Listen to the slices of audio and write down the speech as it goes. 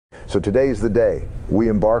So today's the day. We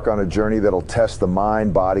embark on a journey that'll test the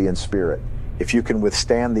mind, body, and spirit. If you can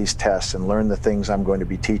withstand these tests and learn the things I'm going to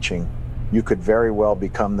be teaching, you could very well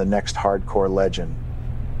become the next hardcore legend.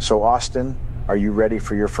 So Austin, are you ready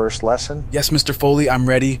for your first lesson? Yes, Mr. Foley, I'm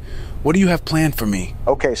ready. What do you have planned for me?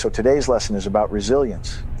 Okay, so today's lesson is about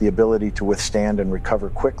resilience, the ability to withstand and recover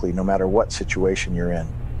quickly no matter what situation you're in.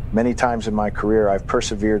 Many times in my career, I've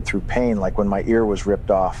persevered through pain, like when my ear was ripped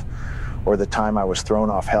off, or the time I was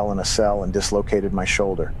thrown off hell in a cell and dislocated my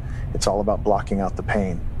shoulder. It's all about blocking out the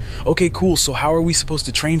pain. Okay, cool. So how are we supposed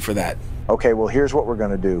to train for that? Okay, well, here's what we're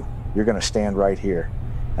gonna do. You're gonna stand right here,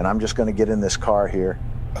 and I'm just gonna get in this car here.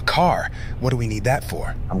 A car? What do we need that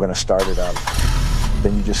for? I'm gonna start it up.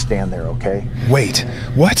 Then you just stand there, okay? Wait,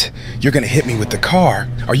 what? You're gonna hit me with the car?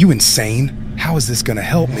 Are you insane? How is this gonna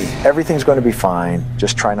help me? Everything's gonna be fine.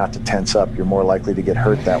 Just try not to tense up. You're more likely to get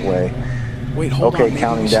hurt that way. Wait, hold on. Okay,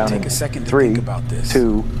 counting down take in a second to 3, think about this.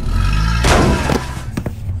 2.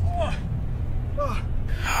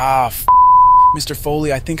 Mr.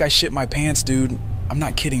 Foley, I think I shit my pants, dude. I'm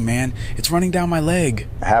not kidding, man. It's running down my leg.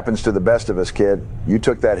 Happens to the best of us, kid. You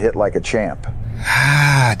took that hit like a champ.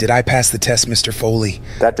 Did I pass the test, Mr. Foley?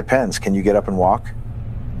 That depends. Can you get up and walk?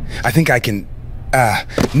 I think I can...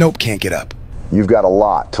 nope, can't get up. You've got a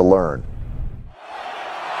lot to learn.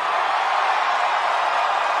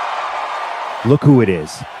 Look who it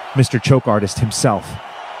is, Mr. Choke Artist himself.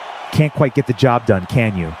 Can't quite get the job done,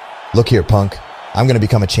 can you? Look here, punk. I'm going to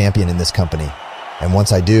become a champion in this company. And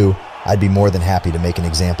once I do, I'd be more than happy to make an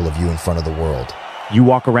example of you in front of the world. You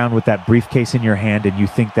walk around with that briefcase in your hand and you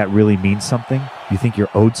think that really means something? You think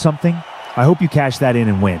you're owed something? I hope you cash that in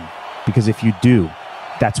and win. Because if you do,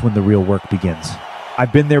 that's when the real work begins.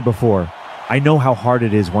 I've been there before. I know how hard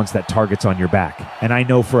it is once that target's on your back. And I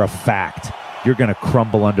know for a fact you're going to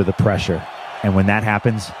crumble under the pressure. And when that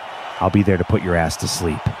happens, I'll be there to put your ass to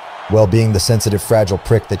sleep. Well, being the sensitive, fragile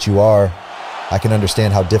prick that you are, I can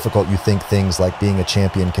understand how difficult you think things like being a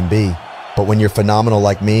champion can be. But when you're phenomenal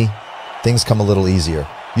like me, things come a little easier.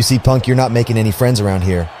 You see, punk, you're not making any friends around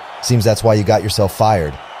here. Seems that's why you got yourself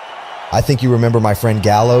fired. I think you remember my friend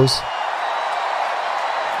Gallows?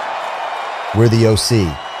 We're the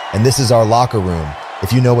OC, and this is our locker room.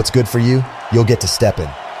 If you know what's good for you, you'll get to step in.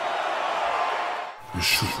 It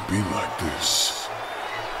shouldn't be like this.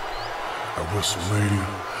 At WrestleMania,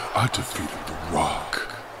 I defeated The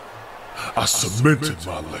Rock. I cemented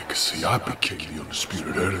my legacy. I became the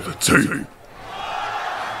undisputed head of the table.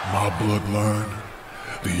 My bloodline,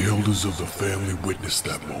 the elders of the family witnessed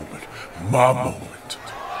that moment. My moment.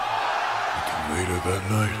 But then later that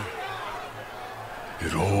night,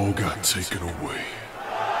 it all got taken away.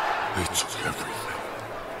 They took everything.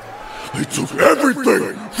 They took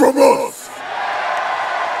everything from us!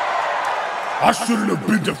 I shouldn't have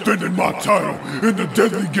been defending my title in the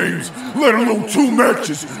deadly games, let alone 2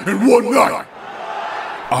 matches in one night.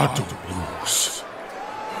 I don't lose.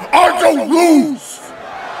 I don't lose!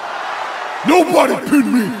 Nobody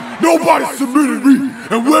pinned me, nobody submitted me,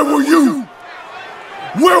 and where were you?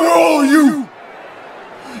 Where were all of you?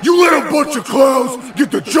 You let a bunch of clowns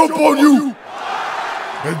get the jump on you?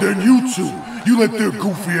 And then you two, you let their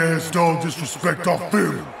goofy ass dog disrespect our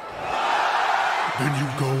family. Then you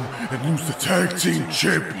go and lose the tag team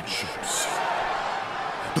championships.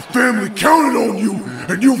 The family counted on you,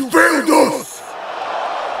 and you failed us!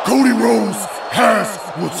 Cody Rhodes has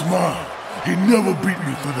what's mine. He never beat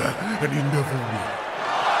me for that, and he never will.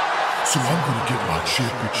 So I'm gonna get my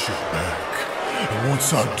championship back. And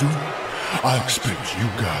once I do, I expect you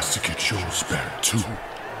guys to get yours back too.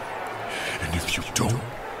 And if you don't,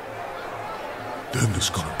 then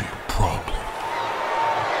there's gonna be a problem.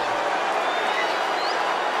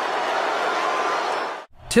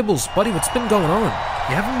 Tibbles, buddy, what's been going on?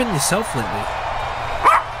 You haven't been yourself lately.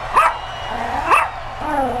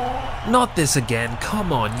 Not this again,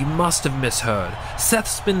 come on, you must have misheard.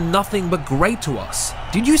 Seth's been nothing but great to us.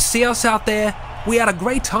 Did you see us out there? We had a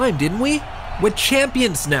great time, didn't we? We're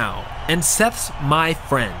champions now, and Seth's my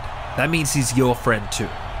friend. That means he's your friend too.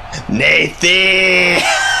 Nathan!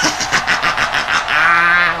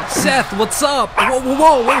 Seth, what's up?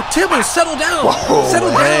 Whoa, Tibbles, settle down! Whoa, settle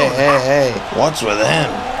down! Hey, what's with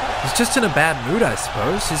him? He's just in a bad mood, I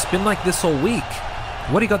suppose. He's been like this all week.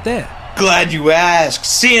 What do you got there? Glad you asked.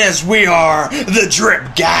 Seeing as we are the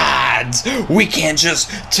Drip Gods, we can't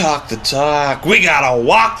just talk the talk. We gotta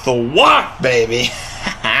walk the walk, baby.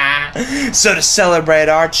 So to celebrate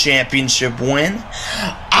our championship win,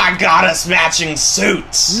 I got us matching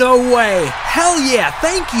suits. No way. Hell yeah,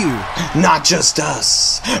 thank you. Not just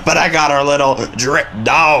us, but I got our little Drip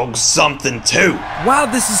dog something too. Wow,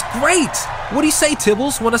 this is great. What do you say,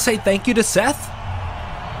 Tibbles? Want to say thank you to Seth?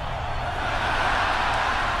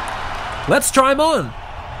 Let's try 'em on.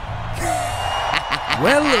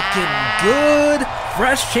 We're looking good.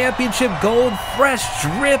 Fresh championship gold, fresh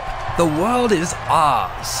drip. The world is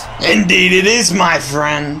ours. Indeed it is, my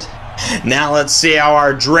friend. Now let's see how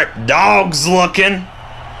our drip dog's looking.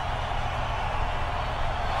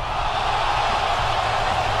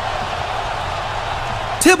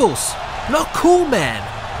 Tibbles, not cool, man.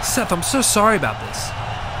 Seth, I'm so sorry about this.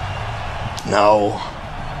 No,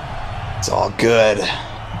 it's all good.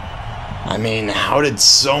 I mean, how did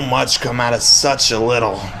so much come out of such a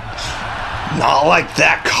little? Not like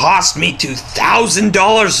that cost me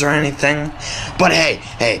 $2,000 or anything. But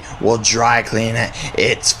hey, we'll dry clean it.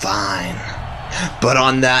 It's fine. But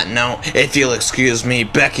on that note, if you'll excuse me,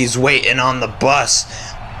 Becky's waiting on the bus.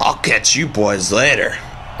 I'll catch you boys later.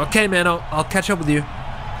 Okay, man, I'll catch up with you.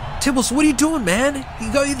 Tibbles, what are you doing, man?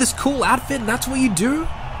 You got you this cool outfit and that's what you do?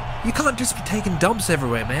 You can't just be taking dumps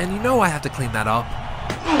everywhere, man. You know I have to clean that up.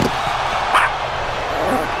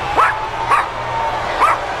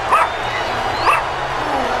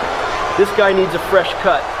 This guy needs a fresh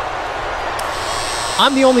cut.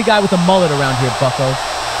 I'm the only guy with a mullet around here, bucko.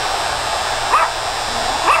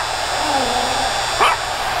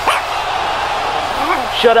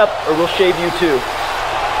 Shut up, or we'll shave you too.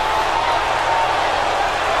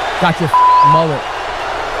 Got your mullet.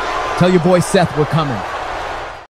 Tell your boy Seth we're coming.